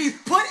means to be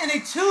put in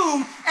a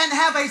tomb and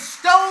have a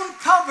stone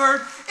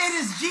covered, it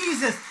is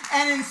Jesus.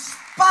 And in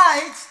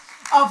spite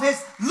of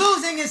his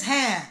losing his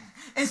hand,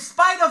 in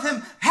spite of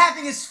him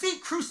having his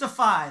feet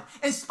crucified,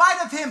 in spite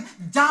of him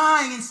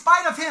dying, in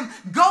spite of him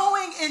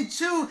going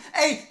into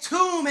a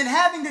tomb and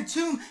having the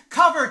tomb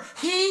covered,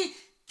 he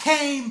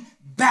came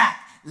back.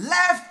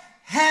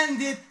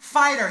 Left-handed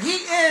fighter. He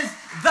is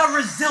the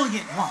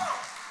resilient one.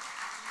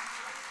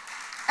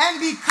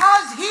 And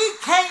because he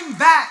came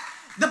back,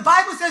 the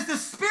Bible says the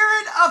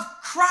Spirit of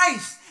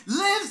Christ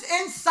lives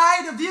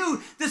inside of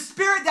you. The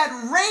Spirit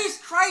that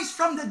raised Christ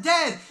from the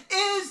dead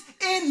is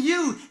in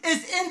you,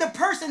 is in the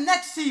person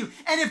next to you.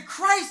 And if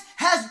Christ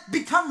has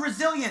become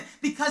resilient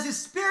because his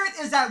Spirit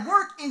is at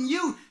work in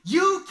you,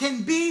 you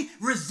can be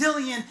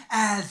resilient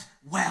as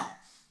well.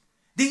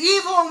 The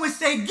evil one would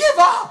say, give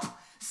up.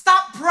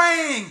 Stop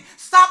praying.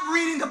 Stop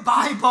reading the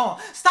Bible.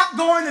 Stop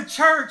going to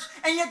church.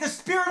 And yet the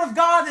Spirit of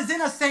God is in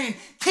us saying,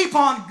 keep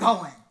on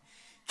going.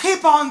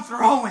 Keep on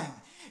throwing.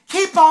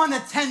 Keep on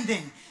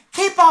attending.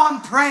 Keep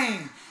on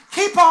praying.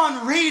 Keep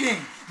on reading.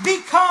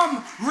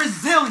 Become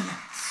resilient.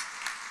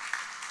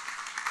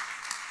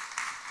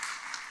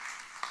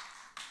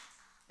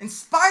 In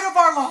spite of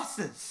our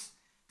losses,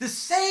 the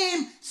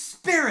same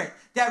Spirit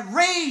that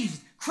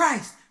raised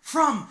Christ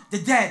from the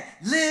dead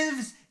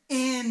lives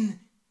in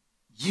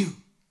you.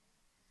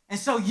 And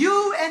so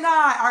you and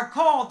I are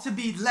called to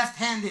be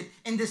left-handed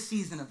in this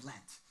season of Lent.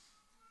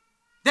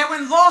 That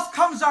when loss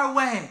comes our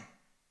way,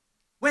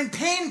 when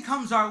pain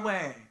comes our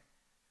way,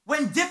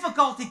 when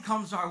difficulty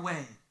comes our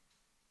way,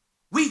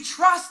 we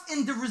trust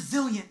in the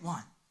resilient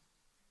one.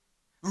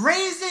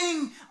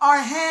 Raising our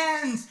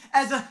hands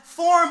as a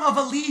form of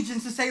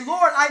allegiance to say,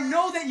 Lord, I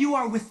know that you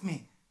are with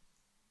me.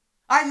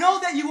 I know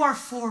that you are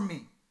for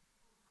me.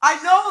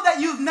 I know that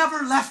you've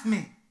never left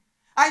me.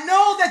 I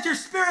know that your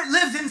Spirit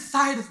lives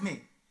inside of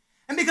me.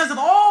 And because of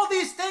all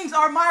these things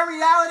are my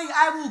reality,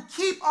 I will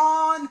keep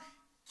on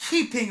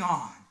keeping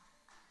on.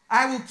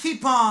 I will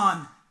keep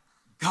on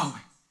going.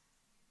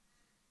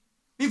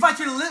 I invite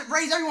you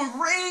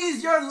to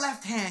raise your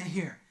left hand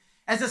here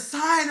as a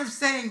sign of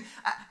saying,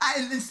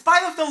 in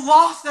spite of the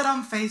loss that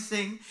I'm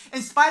facing,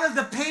 in spite of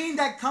the pain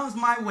that comes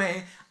my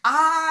way,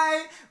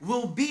 I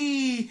will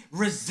be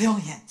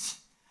resilient.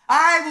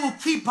 I will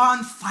keep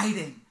on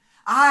fighting.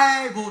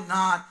 I will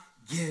not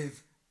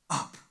give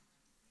up.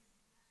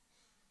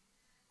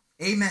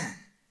 Amen.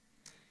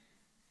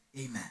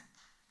 Amen.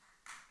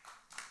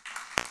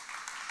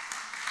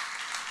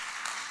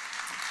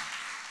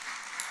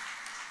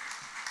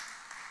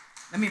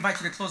 Let me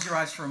invite you to close your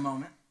eyes for a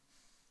moment.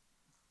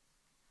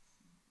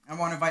 I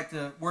want to invite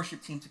the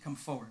worship team to come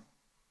forward.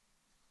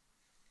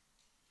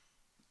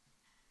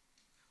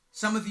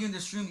 Some of you in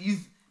this room,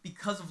 you've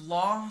because of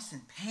loss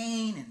and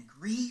pain and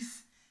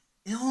grief,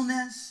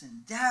 illness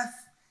and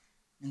death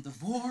and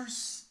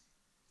divorce.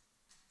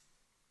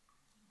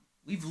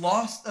 We've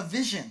lost a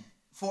vision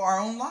for our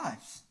own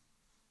lives.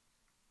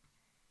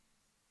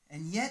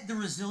 And yet the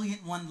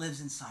resilient one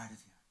lives inside of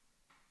you.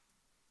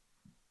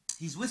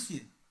 He's with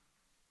you.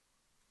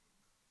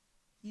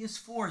 He is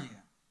for you.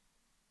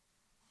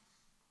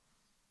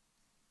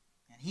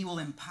 And he will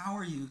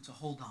empower you to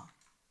hold on.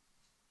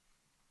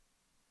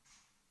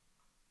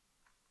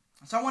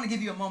 So I want to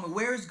give you a moment.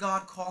 Where is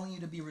God calling you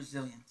to be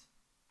resilient?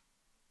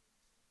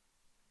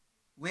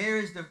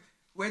 Where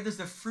does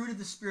the fruit of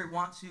the Spirit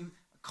want to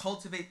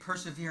cultivate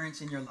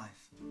perseverance in your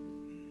life?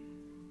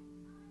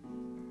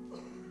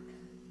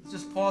 Let's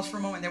just pause for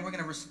a moment, then we're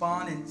going to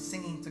respond in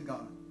singing to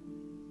God.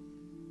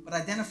 But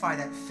identify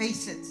that,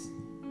 face it,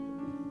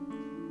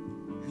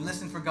 and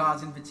listen for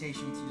God's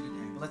invitation to you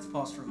today. But let's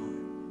pause for a moment.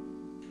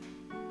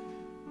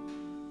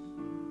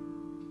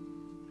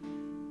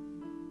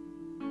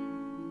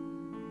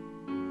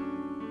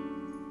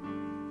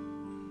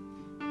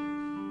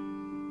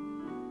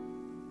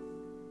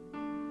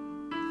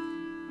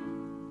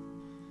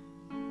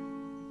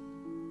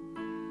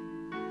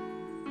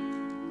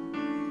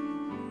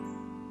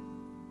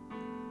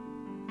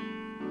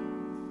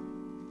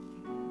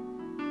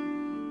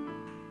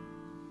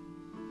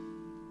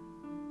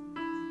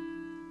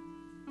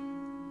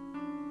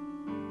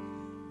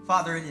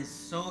 Father, it is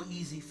so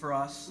easy for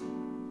us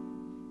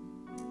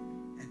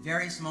at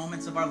various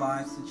moments of our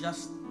lives to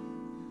just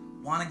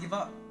want to give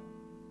up,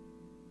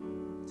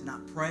 to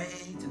not pray,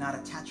 to not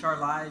attach our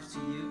lives to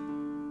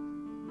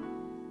you,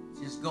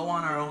 to just go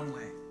on our own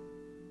way.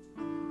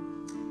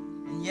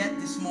 And yet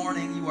this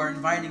morning you are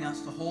inviting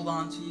us to hold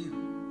on to you,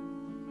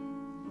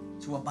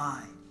 to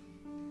abide,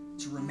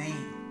 to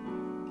remain,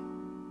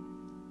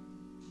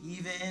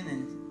 even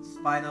in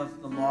spite of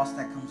the loss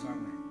that comes our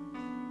way.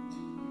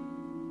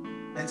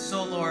 And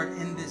so, Lord,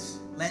 in this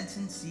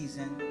Lenten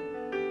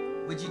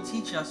season, would you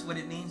teach us what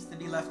it means to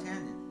be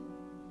left-handed?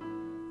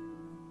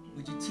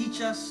 Would you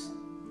teach us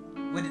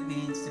what it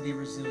means to be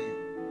resilient?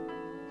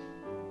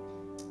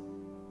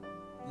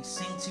 We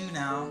sing to you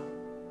now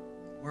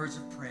words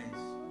of praise.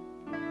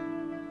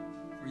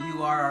 For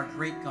you are our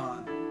great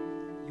God.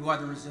 You are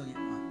the resilient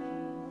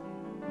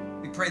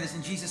one. We pray this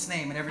in Jesus'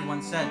 name, and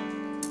everyone said,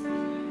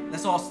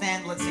 let's all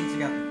stand, let's sing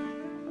together.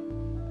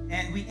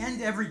 And we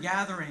end every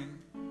gathering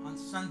on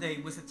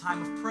Sunday with a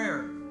time of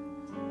prayer,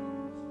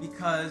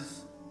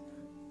 because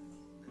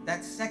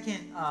that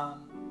second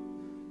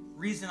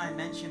reason I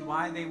mentioned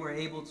why they were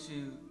able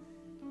to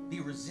be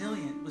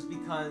resilient was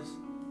because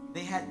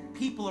they had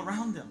people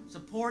around them,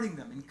 supporting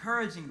them,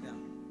 encouraging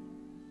them,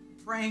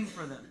 praying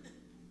for them.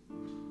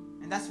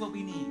 And that's what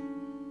we need.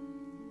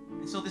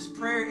 And so this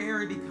prayer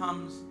area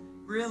becomes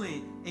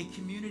really a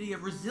community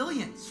of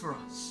resilience for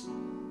us,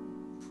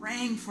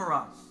 praying for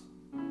us,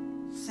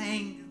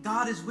 saying,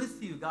 God is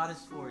with you, God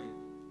is for you.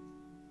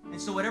 And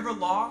so whatever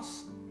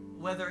loss,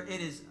 whether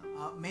it is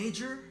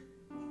major,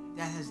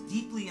 that has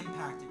deeply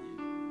impacted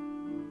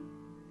you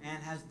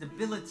and has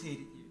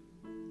debilitated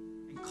you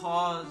and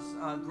caused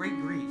great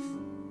grief,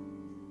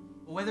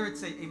 or whether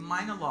it's a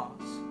minor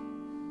loss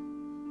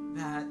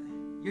that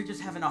you're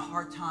just having a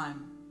hard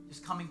time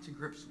just coming to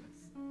grips with,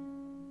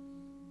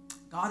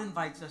 God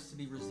invites us to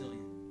be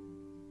resilient,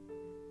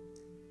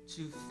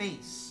 to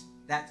face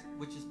that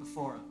which is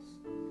before us,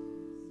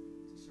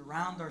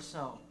 surround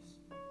ourselves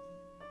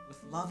with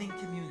loving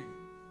community,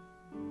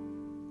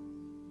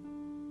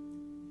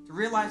 to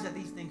realize that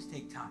these things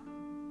take time,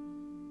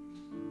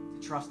 to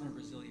trust in a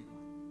resilient one.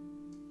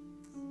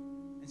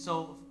 And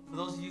so for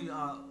those of you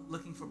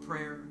looking for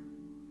prayer,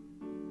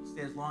 we'll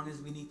stay as long as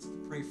we need to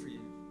pray for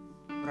you,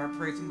 but our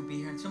prayer team will be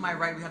here. And to my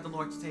right we have the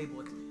Lord's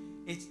table.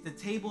 It's the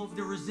table of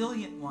the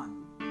resilient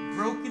one,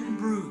 broken and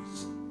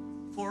bruised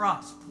for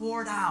us,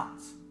 poured out,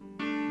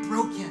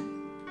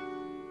 broken,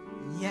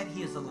 and yet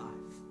he is alive,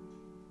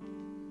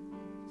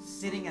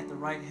 sitting at the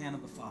right hand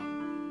of the Father.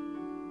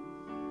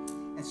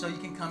 And so you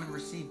can come and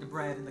receive the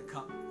bread and the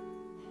cup.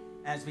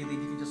 As we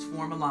leave, you can just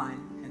form a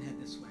line and head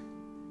this way.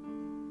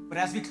 But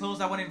as we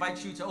close, I want to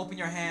invite you to open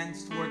your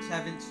hands towards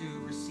heaven to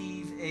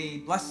receive a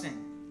blessing,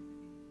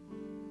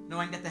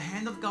 knowing that the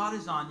hand of God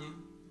is on you,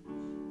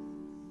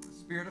 the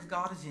Spirit of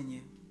God is in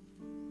you,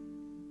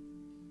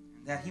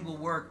 and that he will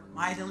work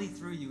mightily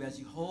through you as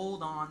you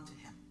hold on to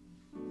him.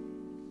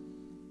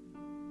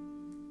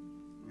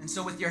 And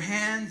so with your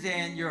hands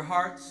and your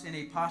hearts in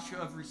a posture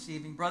of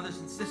receiving, brothers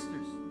and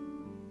sisters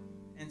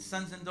and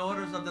sons and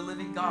daughters of the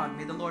living God,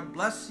 may the Lord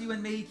bless you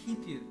and may he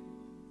keep you.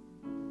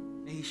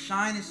 May he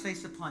shine his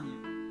face upon you.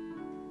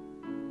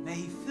 May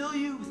he fill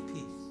you with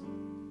peace.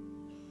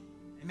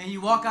 And may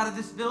you walk out of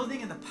this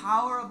building in the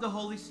power of the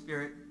Holy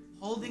Spirit,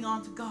 holding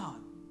on to God,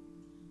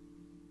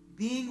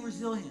 being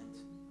resilient,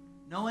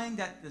 knowing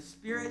that the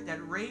Spirit that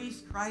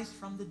raised Christ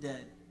from the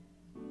dead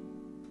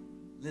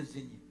lives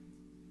in you.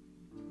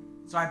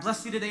 So I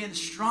bless you today in the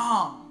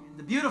strong, in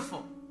the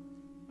beautiful,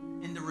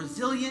 in the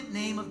resilient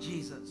name of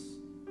Jesus.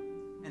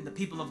 And the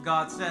people of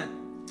God said,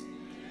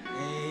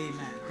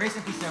 Amen. Grace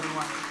and peace,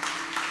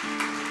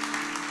 everyone.